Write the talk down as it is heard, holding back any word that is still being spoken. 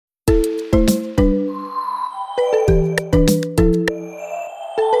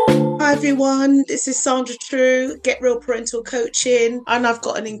everyone. This is Sandra True, Get Real Parental Coaching, and I've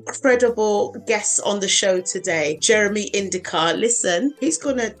got an incredible guest on the show today, Jeremy Indika. Listen, he's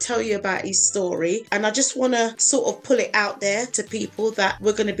going to tell you about his story, and I just want to sort of pull it out there to people that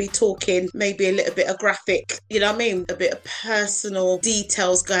we're going to be talking maybe a little bit of graphic, you know what I mean? A bit of personal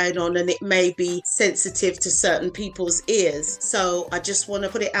details going on, and it may be sensitive to certain people's ears. So I just want to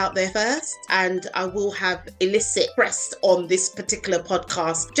put it out there first, and I will have illicit pressed on this particular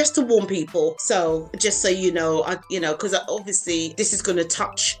podcast just to warn people. So just so you know, because obviously this is going to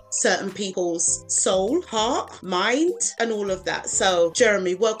touch certain people's soul, heart, mind, and all of that. So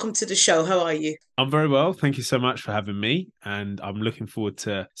Jeremy, welcome to the show. How are you? I'm very well. Thank you so much for having me. And I'm looking forward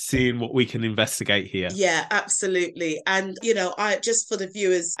to seeing what we can investigate here. Yeah, absolutely. And, I just for the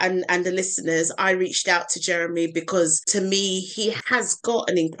viewers and the listeners, I reached out to Jeremy because to me, he has got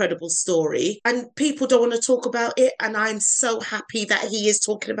an incredible story and people don't want to talk about it. And I'm so happy that he is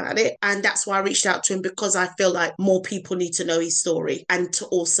talking about it. And that's why I reached out to him, because I feel like more people need to know his story and to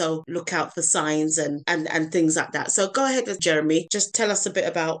also look out for signs and things like that. So go ahead, Jeremy, just tell us a bit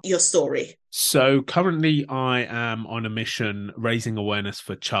about your story. So currently I am on a mission raising awareness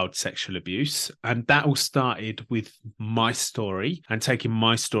for child sexual abuse. And that all started with my story and taking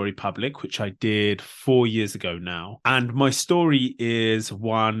my story public, which I did 4 years ago now. And my story is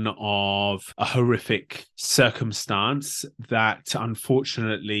one of a horrific circumstance that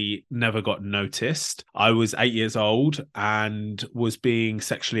unfortunately never got noticed. I was 8 years old and was being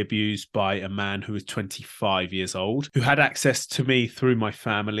sexually abused by a man who was 25 years old, who had access to me through my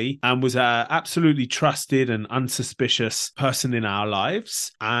family and was absolutely trusted and unsuspicious person in our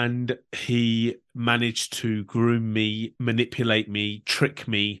lives. And he managed to groom me, manipulate me, trick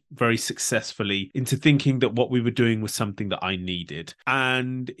me very successfully into thinking that what we were doing was something that I needed.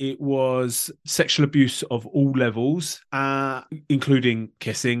 And it was sexual abuse of all levels, including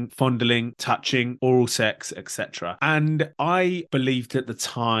kissing, fondling, touching, oral sex, etc. And I believed at the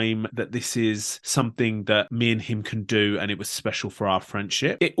time that this is something that me and him can do, and it was special for our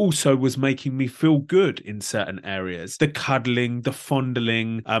friendship. It also was making me feel good in certain areas. The cuddling, the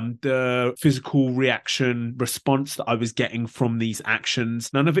fondling, the physical reaction, response that I was getting from these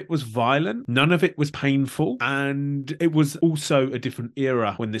actions. None of it was violent. None of it was painful. And it was also a different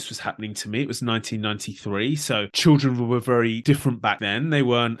era when this was happening to me. It was 1993. So children were very different back then. They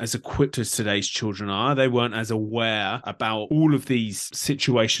weren't as equipped as today's children are. They weren't as aware about all of these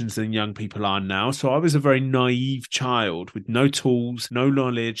situations than young people are now. So I was a very naive child with no tools, no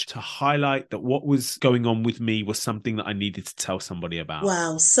knowledge to highlight that what was going on with me was something that I needed to tell somebody about.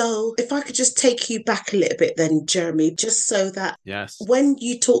 Wow. So if I could just take you back a little bit then, Jeremy, just so that when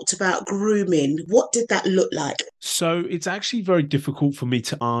you talked about grooming, what did that look like? So it's actually very difficult for me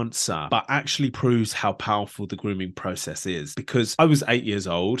to answer, but actually proves how powerful the grooming process is, because I was 8 years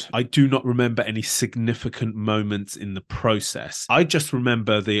old. I do not remember any significant moments in the process. I just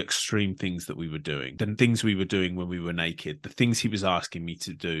remember the extreme things that we were doing, the things we were doing when we were naked, the things he was asking me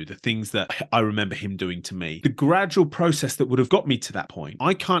to do, the things that I remember him doing to me. The gradual process that would have got me to that point,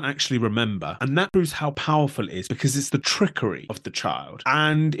 I can't actually remember. And that proves how powerful it is, because it's the trickery of the child.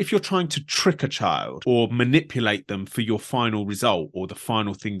 And if you're trying to trick a child or manipulate them for your final result or the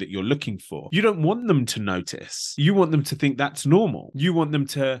final thing that you're looking for, you don't want them to notice. You want them to think that's normal. You want them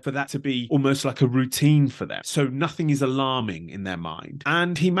for that to be almost like a routine for them. So nothing is alarming in their mind.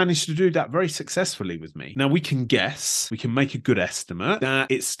 And he managed to do that very successfully with me. Now we can make a good estimate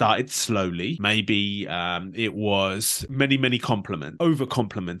that it started slowly. Maybe it was many compliments, over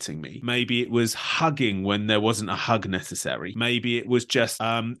complimenting me. Maybe it was hugging when there wasn't a hug necessary. Maybe it was just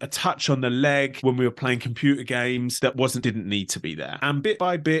a touch on the leg when we were playing computer games that didn't need to be there. And bit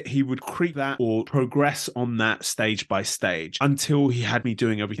by bit, he would creep that or progress on that stage by stage until he had me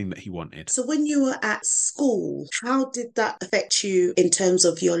doing everything that he wanted. So when you were at school, how did that affect you in terms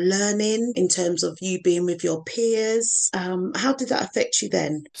of your learning, in terms of you being with your peers? How did that affect you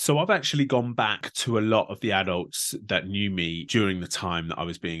then? So I've actually gone back to a lot of the adults that knew me during the time that I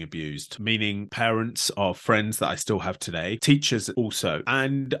was being abused, meaning parents of friends that I still have today, teachers also.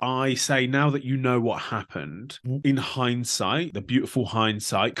 And I say, now that you know what happened, in hindsight, the beautiful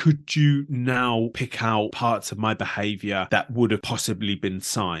hindsight, could you now pick out parts of my behavior that would have possibly been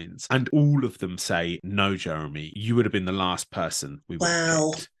signs? And all of them say, no, Jeremy, you would have been the last person we would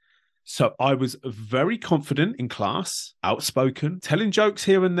have picked. So I was very confident in class, outspoken, telling jokes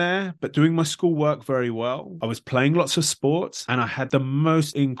here and there, but doing my schoolwork very well. I was playing lots of sports, and I had the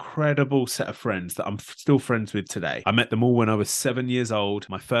most incredible set of friends that I'm still friends with today. I met them all when I was 7 years old,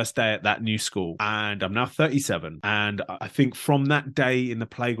 my first day at that new school, and I'm now 37. And I think from that day in the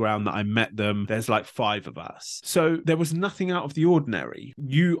playground that I met them, there's like 5 of us. So there was nothing out of the ordinary.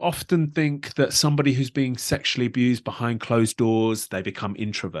 You often think that somebody who's being sexually abused behind closed doors, they become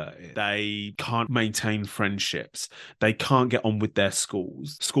introverted. They can't maintain friendships. They can't get on with their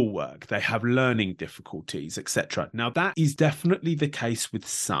schoolwork. They have learning difficulties, etc. Now, that is definitely the case with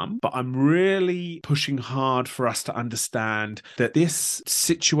some, but I'm really pushing hard for us to understand that this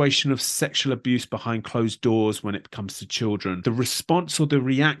situation of sexual abuse behind closed doors when it comes to children, the response or the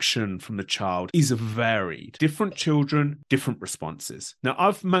reaction from the child is varied. Different children, different responses. Now,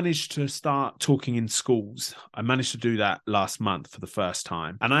 I've managed to start talking in schools. I managed to do that last month for the first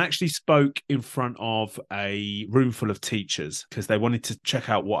time. And I actually spoke in front of a room full of teachers because they wanted to check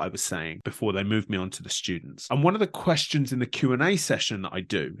out what I was saying before they moved me on to the students. And one of the questions in the Q&A session that I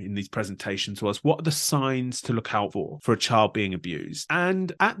do in these presentations was, what are the signs to look out for a child being abused?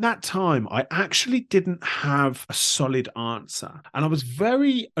 And at that time, I actually didn't have a solid answer. And I was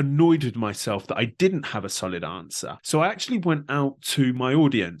very annoyed with myself that I didn't have a solid answer. So I actually went out to my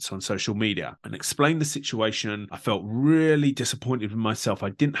audience on social media and explained the situation. I felt really disappointed with myself. I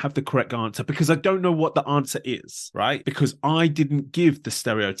didn't have the correct answer because I don't know what the answer is, right? Because I didn't give the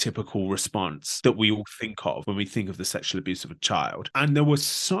stereotypical response that we all think of when we think of the sexual abuse of a child. And there were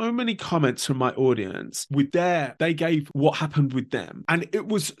so many comments from my audience they gave what happened with them. And it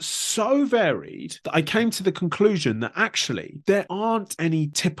was so varied that I came to the conclusion that actually there aren't any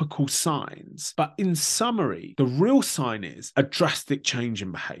typical signs. But in summary, the real sign is a drastic change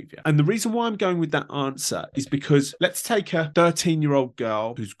in behavior. And the reason why I'm going with that answer is because let's take a 13-year-old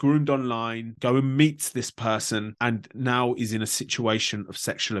girl who's groomed online, go and meets this person, and now is in a situation of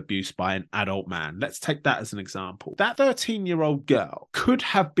sexual abuse by an adult man. Let's take that as an example. That 13-year-old girl could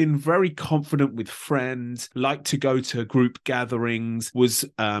have been very confident with friends, liked to go to group gatherings, was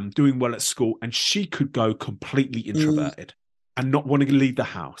doing well at school, and she could go completely introverted. And not want to leave the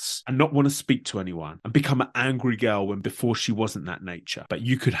house and not want to speak to anyone and become an angry girl when before she wasn't that nature. But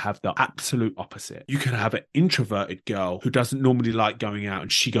you could have the absolute opposite. You could have an introverted girl who doesn't normally like going out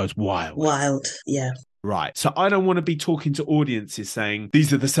and she goes wild. Wild, yeah. Right. So I don't want to be talking to audiences saying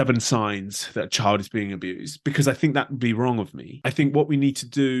these are the 7 signs that a child is being abused, because I think that would be wrong of me. I think what we need to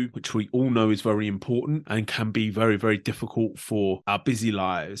do, which we all know is very important and can be very, very difficult for our busy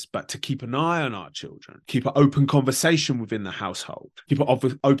lives, but to keep an eye on our children, keep an open conversation within the household, keep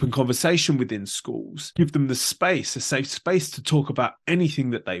an open conversation within schools, give them the space, a safe space to talk about anything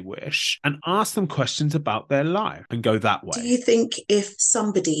that they wish and ask them questions about their life and go that way. Do you think if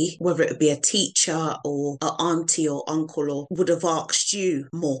somebody, whether it be a teacher or an auntie or uncle, or would have asked you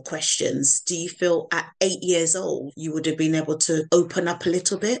more questions, do you feel at 8 years old you would have been able to open up a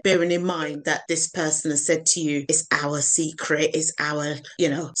little bit, bearing in mind that this person has said to you, it's our secret, it's our,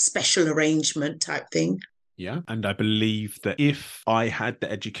 special arrangement type thing? Yeah. And I believe that if I had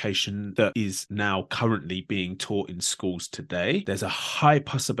the education that is now currently being taught in schools today, there's a high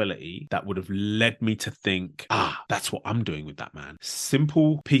possibility that would have led me to think, that's what I'm doing with that man.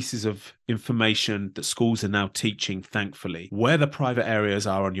 Simple pieces of information that schools are now teaching, thankfully, where the private areas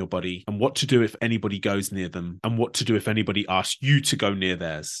are on your body and what to do if anybody goes near them and what to do if anybody asks you to go near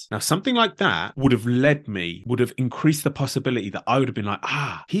theirs. Now, something like that would have increased the possibility that I would have been like,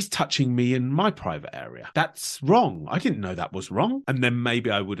 he's touching me in my private area. That's wrong. I didn't know that was wrong. And then maybe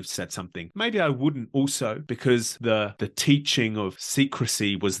I would have said something. Maybe I wouldn't also, because the teaching of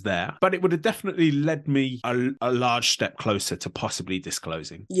secrecy was there, but it would have definitely led me a large step closer to possibly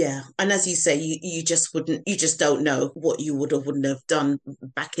disclosing. Yeah. And as you say, you just don't know what you would or wouldn't have done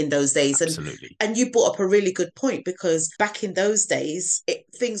back in those days. Absolutely. And you brought up a really good point, because back in those days,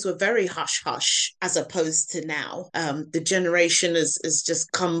 things were very hush hush as opposed to now. The generation has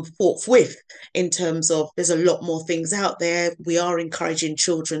just come forthwith in terms of there's a lot more things out there. We are encouraging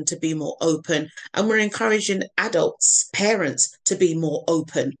children to be more open, and we're encouraging adults, parents, to be more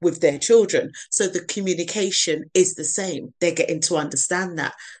open with their children. So the communication is the same. They're getting to understand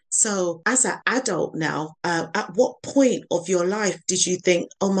that. So as an adult now, at what point of your life did you think,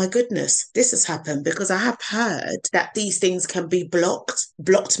 oh my goodness, this has happened? Because I have heard that these things can be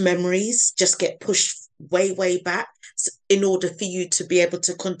blocked memories just get pushed way, way back. So in order for you to be able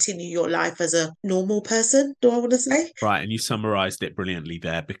to continue your life as a normal person, do I want to say? Right, and you summarized it brilliantly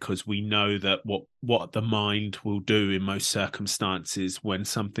there, because we know that what the mind will do in most circumstances when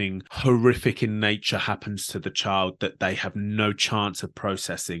something horrific in nature happens to the child that they have no chance of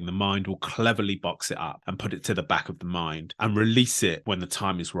processing, the mind will cleverly box it up and put it to the back of the mind and release it when the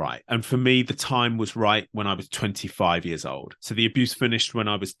time is right. And for me, the time was right when I was 25 years old. So the abuse finished when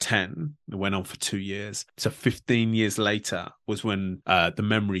I was 10. It went on for 2 years. So 15 years later was when the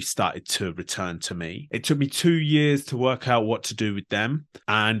memory started to return to me. It took me 2 years to work out what to do with them.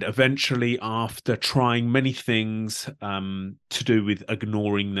 And eventually, after trying many things to do with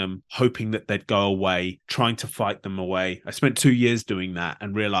ignoring them, hoping that they'd go away, trying to fight them away, I spent 2 years doing that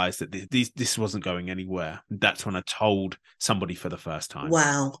and realized that this wasn't going anywhere. That's when I told somebody for the first time.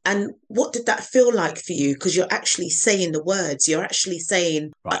 Wow. And what did that feel like for you? Because you're actually saying the words, you're actually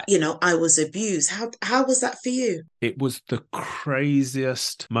saying, Right. I was abused. How was that for you? It was the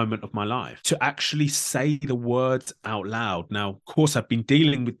craziest moment of my life to actually say the words out loud. Now, of course, I've been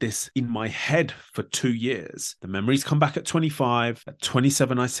dealing with this in my head for 2 years. The memories come back at 25. At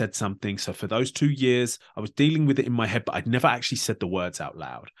 27, I said something. So for those 2 years, I was dealing with it in my head, but I'd never actually said the words out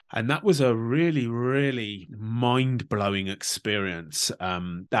loud. And that was a really, really mind-blowing experience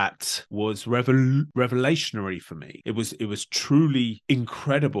that was revelationary for me. It was truly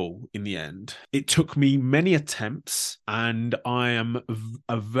incredible in the end. It took me many attempts, and I am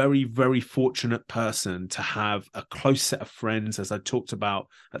a very, very fortunate person to have a close set of friends, as I talked about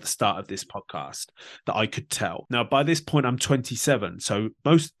at the start of this podcast, that I could tell. Now, by this point, I'm 27. So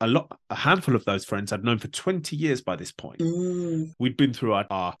a handful of those friends I'd known for 20 years by this point. We'd been through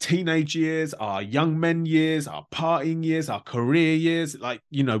our teenage years, our young men years, our partying years, our career years.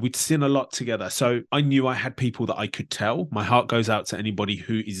 We'd seen a lot together. So I knew I had people that I could tell. My heart goes out to anybody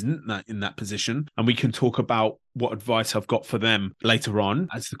who isn't in that position. And we can talk about what advice I've got for them later on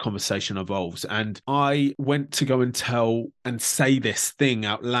as the conversation evolves. And I went to go and tell and say this thing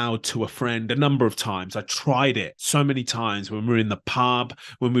out loud to a friend a number of times. I tried it so many times when we were in the pub,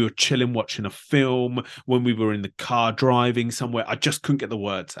 when we were chilling, watching a film, when we were in the car driving somewhere. I just couldn't get the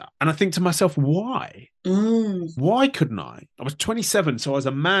words out. And I think to myself, why? Why couldn't I? I was 27, so I was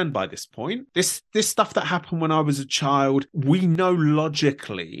a man by this point. This stuff that happened when I was a child, we know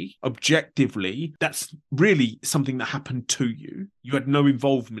logically, objectively, that's really something that happened to you. You had no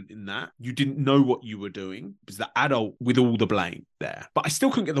involvement in that. You didn't know what you were doing. It was the adult with all the blame there. But I still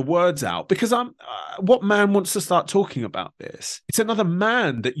couldn't get the words out because what man wants to start talking about this? It's another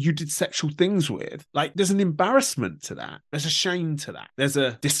man that you did sexual things with. Like, there's an embarrassment to that. There's a shame to that. There's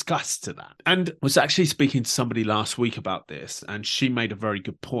a disgust to that. And I was actually speaking to somebody last week about this, and she made a very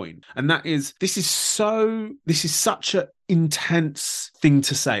good point. And that is, this is such a intense thing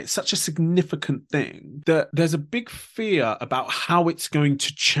to say. It's such a significant thing that there's a big fear about how it's going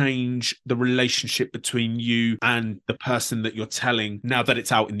to change the relationship between you and the person that you're telling now that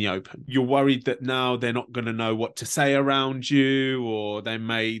it's out in the open. You're worried that now they're not going to know what to say around you, or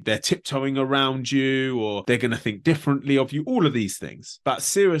they're tiptoeing around you, or they're going to think differently of you, all of these things. But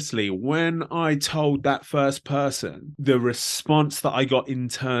seriously, when I told that first person, the response that I got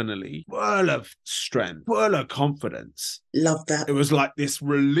internally, whirl of strength, whirl of confidence. Love that. It was like this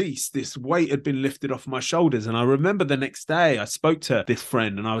release, this weight had been lifted off my shoulders. And I remember the next day I spoke to this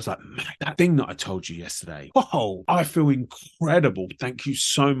friend and I was like, man, that thing that I told you yesterday, oh, I feel incredible. Thank you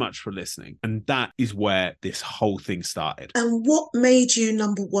so much for listening. And that is where this whole thing started. And what made you,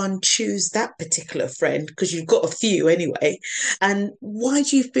 number one, choose that particular friend? Because you've got a few anyway. And why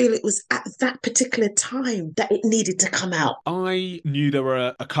do you feel it was at that particular time that it needed to come out? I knew there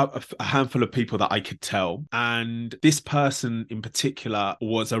were a handful of people that I could tell. And this person in particular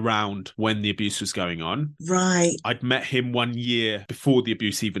was around when the abuse was going on. Right. I'd met him 1 year before the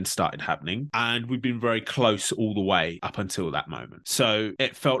abuse even started happening, and we've been very close all the way up until that moment. So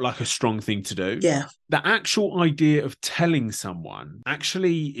it felt like a strong thing to do. Yeah. The actual idea of telling someone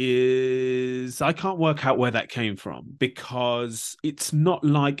actually is, I can't work out where that came from, because it's not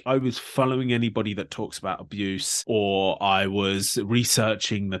like I was following anybody that talks about abuse, or I was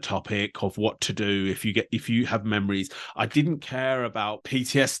researching the topic of what to do if you have memories. I didn't care about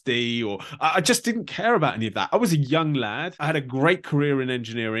PTSD, or I just didn't care about any of that. I was a young lad. I had a great career in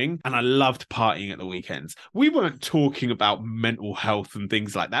engineering and I loved partying at the weekends. We weren't talking about mental health and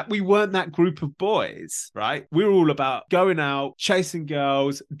things like that. We weren't that group of boys, right? We were all about going out, chasing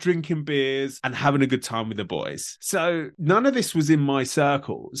girls, drinking beers and having a good time with the boys. So none of this was in my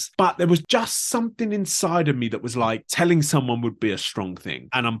circles, but there was just something inside of me that was like, telling someone would be a strong thing.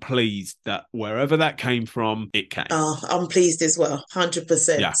 And I'm pleased that wherever that came from, it came. Oh, I'm pleased as well.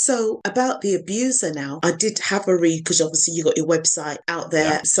 100%. Yeah. So about the abuser now, I did have a read because obviously you got your website out there,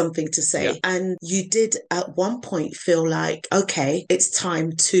 Yeah. something to say. Yeah. And you did at one point feel like, okay, it's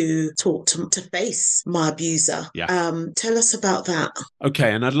time to talk to face my abuser. Yeah. Tell us about that.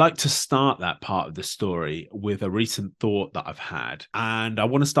 Okay, and I'd like to start that part of the story with a recent thought that I've had. And I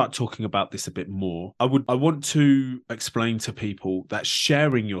want to start talking about this a bit more. I want to explain to people that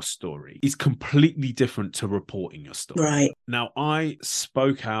sharing your story is completely different to reporting your story. Right. Now, I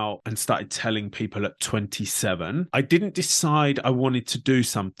spoke out and started telling people at 27. I didn't decide I wanted to do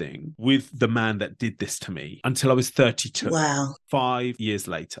something with the man that did this to me until I was 32. Wow. 5 years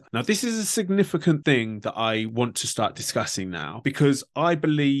later. Now, this is a significant thing that I want to start discussing now, because I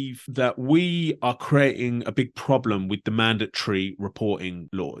believe that we are creating a big problem with the mandatory reporting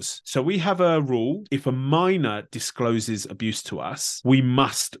laws. So we have a rule: if a minor discloses abuse to us, we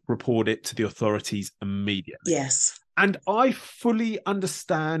must report it to the authorities immediately. Yes. And I fully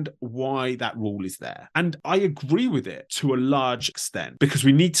understand why that rule is there. And I agree with it to a large extent, because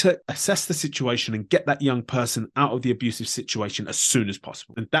we need to assess the situation and get that young person out of the abusive situation as soon as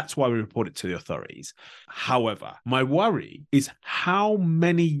possible. And that's why we report it to the authorities. However, my worry is how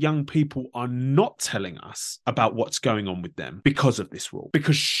many young people are not telling us about what's going on with them because of this rule.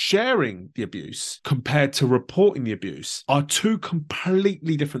 Because sharing the abuse compared to reporting the abuse are two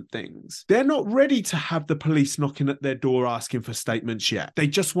completely different things. They're not ready to have the police knocking at their door asking for statements yet. They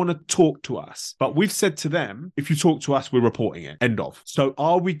just want to talk to us. But we've said to them, if you talk to us, we're reporting it. End of. So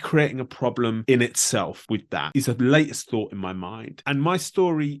are we creating a problem in itself with that? Is the latest thought in my mind. And my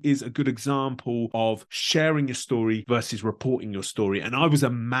story is a good example of sharing your story versus reporting your story. And I was a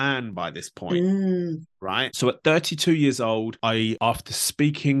man by this point. Right. So at 32 years old, after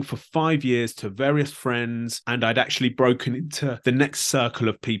speaking for 5 years to various friends, and I'd actually broken into the next circle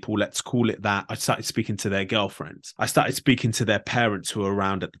of people, let's call it that. I started speaking to their girlfriends. I started speaking to their parents who were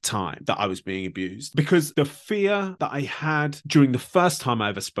around at the time that I was being abused, because the fear that I had during the first time I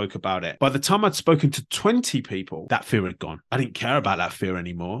ever spoke about it, by the time I'd spoken to 20 people, that fear had gone. I didn't care about that fear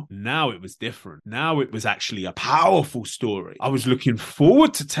anymore. Now it was different. Now it was actually a powerful story. I was looking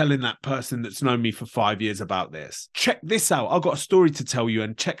forward to telling that person that's known me for 5 years about this. Check this out. I've got a story to tell you,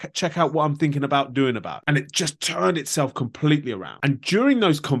 and check out what I'm thinking about doing about. And it just turned itself completely around. And during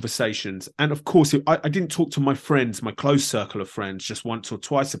those conversations, and of course, I didn't talk to my friends, my close circle of friends, just once or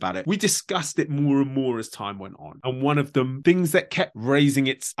twice about it. We discussed it more and more as time went on. And one of the things that kept raising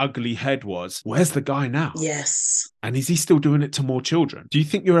its ugly head was, where's the guy now? Yes. And is he still doing it to more children? Do you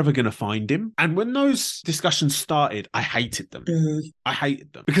think you're ever going to find him? And when those discussions started, I hated them. I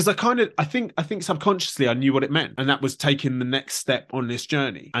hated them because I think subconsciously I knew what it meant. And that was taking the next step on this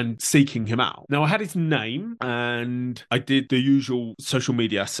journey and seeking him out. Now I had his name and I did the usual social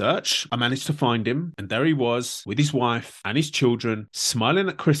media search. I managed to find him, and there he was with his wife and his children, smiling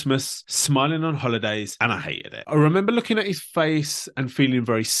at Christmas, smiling on holidays, and I hated it. I remember looking at his face and feeling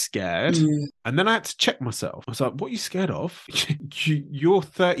very scared. And then I had to check myself. I was like, what are you scared of? You're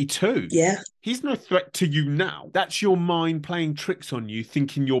 32. Yeah. He's no threat to you now. That's your mind playing tricks on you,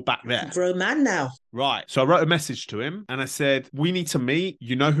 thinking you're back there. Grown man now. Right. So I wrote a message to him and I said, we need to meet.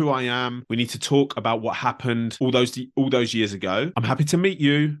 You know who I am. We need to talk about what happened all those years ago. I'm happy to meet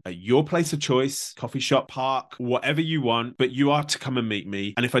you at your place of choice, coffee shop, park, whatever you want, but you are to come and meet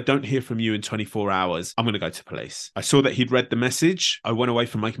me. And if I don't hear from you in 24 hours, I'm going to go to police. I saw that he'd read the message. I went away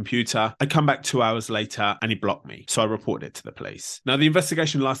from my computer. I come back 2 hours later and he blocked me. So I reported it to the police. Now the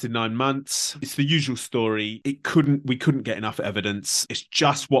investigation lasted 9 months. It's the usual story. We couldn't get enough evidence. It's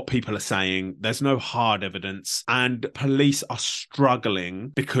just what people are saying. There's no hard evidence, and police are struggling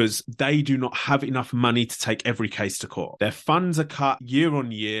because they do not have enough money to take every case to court. Their funds are cut year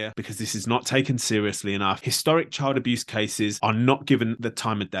on year because this is not taken seriously enough. Historic child abuse cases are not given the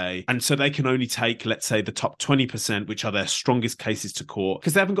time of day, and so they can only take, let's say, the top 20%, which are their strongest cases, to court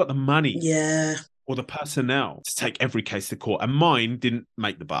because they haven't got the money. Yeah. Or the personnel to take every case to court, and mine didn't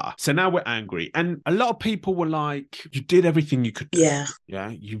make the bar. So now we're angry. And a lot of people were like, you did everything you could do. Yeah,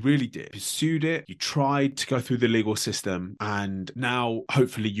 you really did. You pursued it. You tried to go through the legal system, and now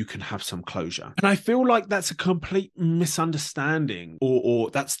hopefully you can have some closure. And I feel like that's a complete misunderstanding,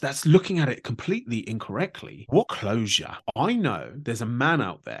 or that's looking at it completely incorrectly. What closure? I know there's a man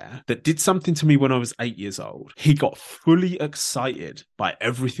out there that did something to me when I was 8 years old. He got fully excited by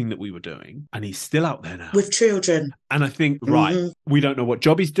everything that we were doing, and he's still out there now. With children. And I think, right, we don't know what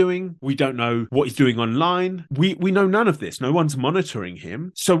job he's doing. We don't know what he's doing online. We know none of this. No one's monitoring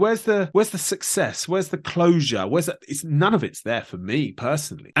him. So where's the success? Where's the closure? It's none of it's there for me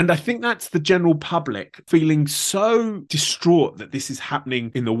personally. And I think that's the general public feeling so distraught that this is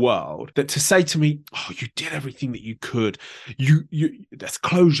happening in the world, that to say to me, oh, you did everything that you could. You that's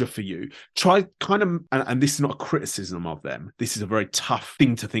closure for you. Try kind of, and this is not a criticism of them. This is a very tough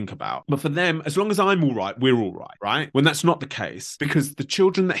thing to think about. But for them, as long as I'm all right, we're all right? When that's not the case, because the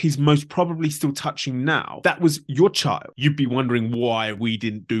children that he's most probably still touching now, that was your child. You'd be wondering why we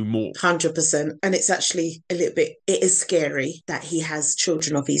didn't do more. 100%. And it's actually it is scary that he has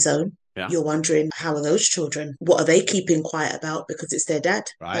children of his own. Yeah. You're wondering, how are those children? What are they keeping quiet about? Because it's their dad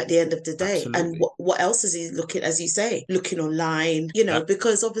at the end of the day. Absolutely. And what else is he looking, as you say, looking online,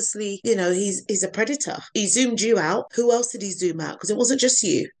 because obviously, he's a predator. He zoomed you out. Who else did he zoom out? Because it wasn't just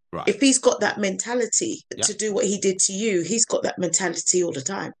you. Right. If he's got that mentality to do what he did to you, he's got that mentality all the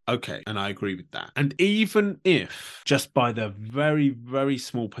time. Okay, and I agree with that. And even if, just by the very, very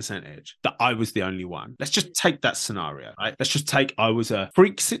small percentage, that I was the only one, let's just take that scenario, right? Let's just take, I was a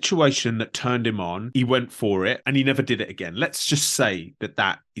freak situation that turned him on, he went for it, and he never did it again. Let's just say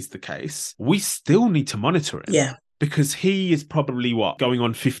that is the case. We still need to monitor him. Yeah. Because he is probably going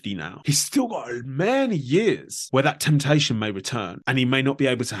on 50 now. He's still got many years where that temptation may return and he may not be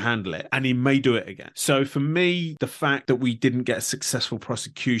able to handle it and he may do it again. So for me, the fact that we didn't get a successful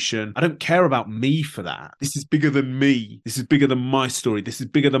prosecution, I don't care about me for that. This is bigger than me. This is bigger than my story. This is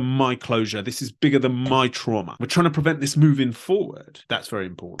bigger than my closure. This is bigger than my trauma. We're trying to prevent this moving forward. That's very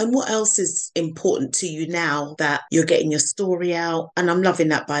important. And what else is important to you now that you're getting your story out? And I'm loving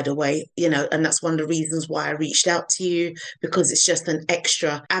that, by the way, and that's one of the reasons why I reached out to you, because it's just an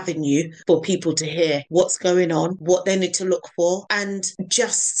extra avenue for people to hear what's going on, what they need to look for, and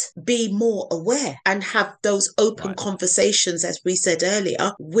just be more aware and have those open conversations, as we said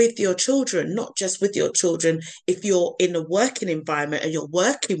earlier, with your children, not just with your children. If you're in a working environment and you're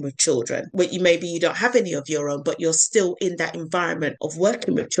working with children, where maybe you don't have any of your own, but you're still in that environment of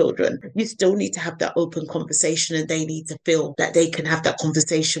working with children, you still need to have that open conversation, and they need to feel that they can have that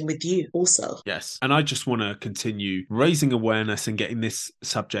conversation with you also. Yes. And I just want to continue raising awareness and getting this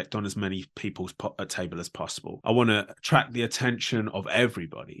subject on as many people's table as possible. I want to attract the attention of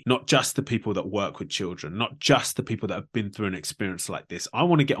everybody, not just the people that work with children, not just the people that have been through an experience like this. I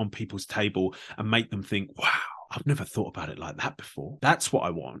want to get on people's table and make them think, wow, I've never thought about it like that before. That's what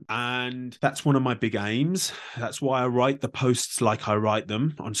I want. And that's one of my big aims. That's why I write the posts like I write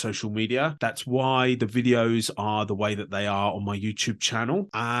them on social media. That's why the videos are the way that they are on my YouTube channel.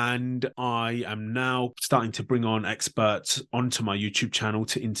 And I am now starting to bring on experts onto my YouTube channel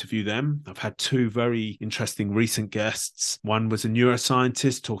to interview them. I've had two very interesting recent guests. One was a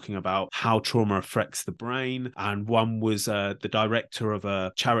neuroscientist talking about how trauma affects the brain. And one was the director of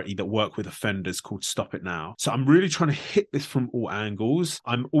a charity that work with offenders called Stop It Now. So I'm really trying to hit this from all angles.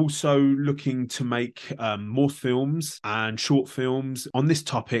 I'm also looking to make more films and short films on this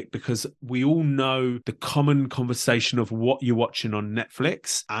topic, because we all know the common conversation of what you're watching on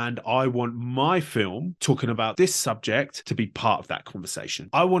Netflix. And I want my film talking about this subject to be part of that conversation.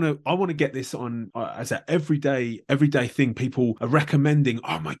 I want to get this on as an everyday thing. People are recommending,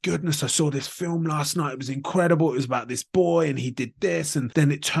 oh my goodness, I saw this film last night. It was incredible. It was about this boy and he did this and then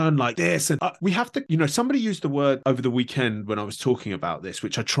it turned like this. And we have to, somebody used the word over the weekend when I was talking about this,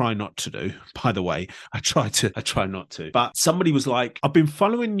 which I try not to do, by the way. I try not to. But somebody was like, I've been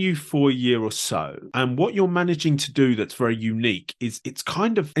following you for a year or so, and what you're managing to do that's very unique is it's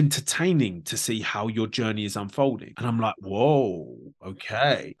kind of entertaining to see how your journey is unfolding. And I'm like, whoa,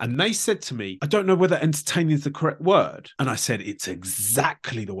 okay. And they said to me, I don't know whether entertaining is the correct word. And I said, it's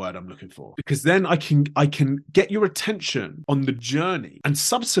exactly the word I'm looking for, because then I can get your attention on the journey, and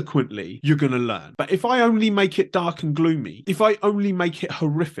subsequently you're going to learn. But if I only make it dark and gloomy, if I only make it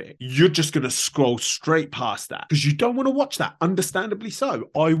horrific, you're just going to scroll straight past that, because you don't want to watch that. Understandably so.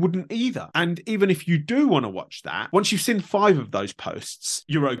 I wouldn't either. And even if you do want to watch that, once you've seen 5 of those posts,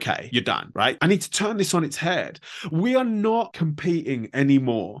 you're okay. You're done, right? I need to turn this on its head. We are not competing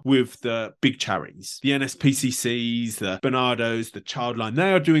anymore with the big charities, the NSPCCs, the Bernardos, the Childline.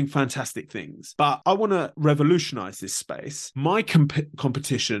 They are doing fantastic things. But I want to revolutionize this space. My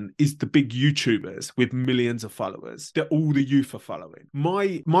competition is the big YouTubers with millions millions of followers that all the youth are following.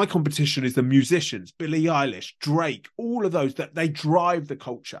 My competition is the musicians, Billie Eilish, Drake, all of those, that they drive the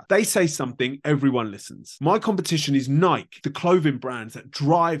culture. They say something, everyone listens. My competition is Nike, the clothing brands that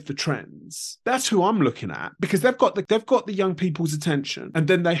drive the trends. That's who I'm looking at, because they've got the young people's attention, and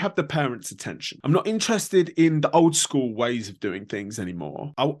then they have the parents' attention. I'm not interested in the old school ways of doing things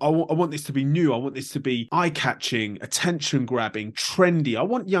anymore. I want this to be new. I want this to be eye-catching, attention-grabbing, trendy. I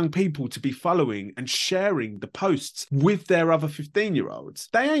want young people to be following and sharing the posts with their other 15-year-olds.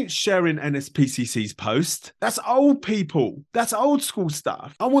 They ain't sharing NSPCC's post. That's old people. That's old school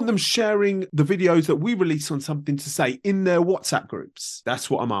stuff. I want them sharing the videos that we release on Something to Say in their WhatsApp groups. That's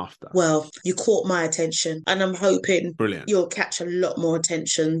what I'm after. Well, you caught my attention, and I'm hoping you'll catch a lot more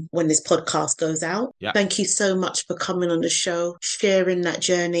attention when this podcast goes out. Yeah. Thank you so much for coming on the show, sharing that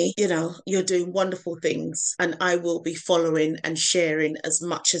journey. You know, you're doing wonderful things, and I will be following and sharing as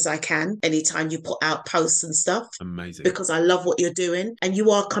much as I can anytime you put out posts and stuff. Amazing. Because I love what you're doing, and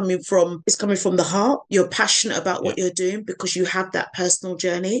you are coming from the heart. You're passionate about what you're doing because you have that personal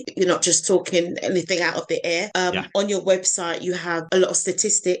journey. You're not just talking anything out of the air. On your website, you have a lot of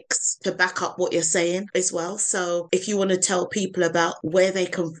statistics to back up what you're saying as well. So if you want to tell people about where they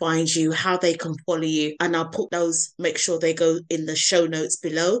can find you, how they can follow you, and I'll put those, make sure they go in the show notes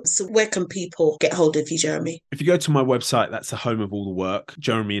below. So where can people get hold of you, Jeremy? If you go to my website, that's the home of all the work,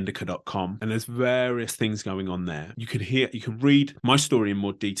 jeremyindika.com, and there's various things going on there. You can read my story in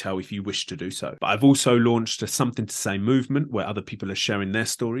more detail if you wish to do so. But I've also launched a Something to Say movement where other people are sharing their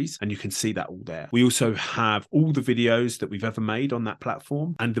stories, and you can see that all there. We also have all the videos that we've ever made on that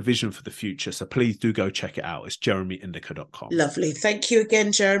platform and the vision for the future. So please do go check it out. It's jeremyindika.com. Lovely. Thank you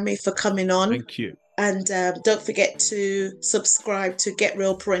again, Jeremy, for coming on. Thank you. And don't forget to subscribe to Get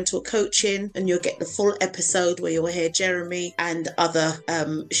Real Parental Coaching, and you'll get the full episode where you'll hear Jeremy and other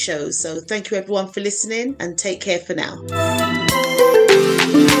shows. So thank you everyone for listening, and take care for now.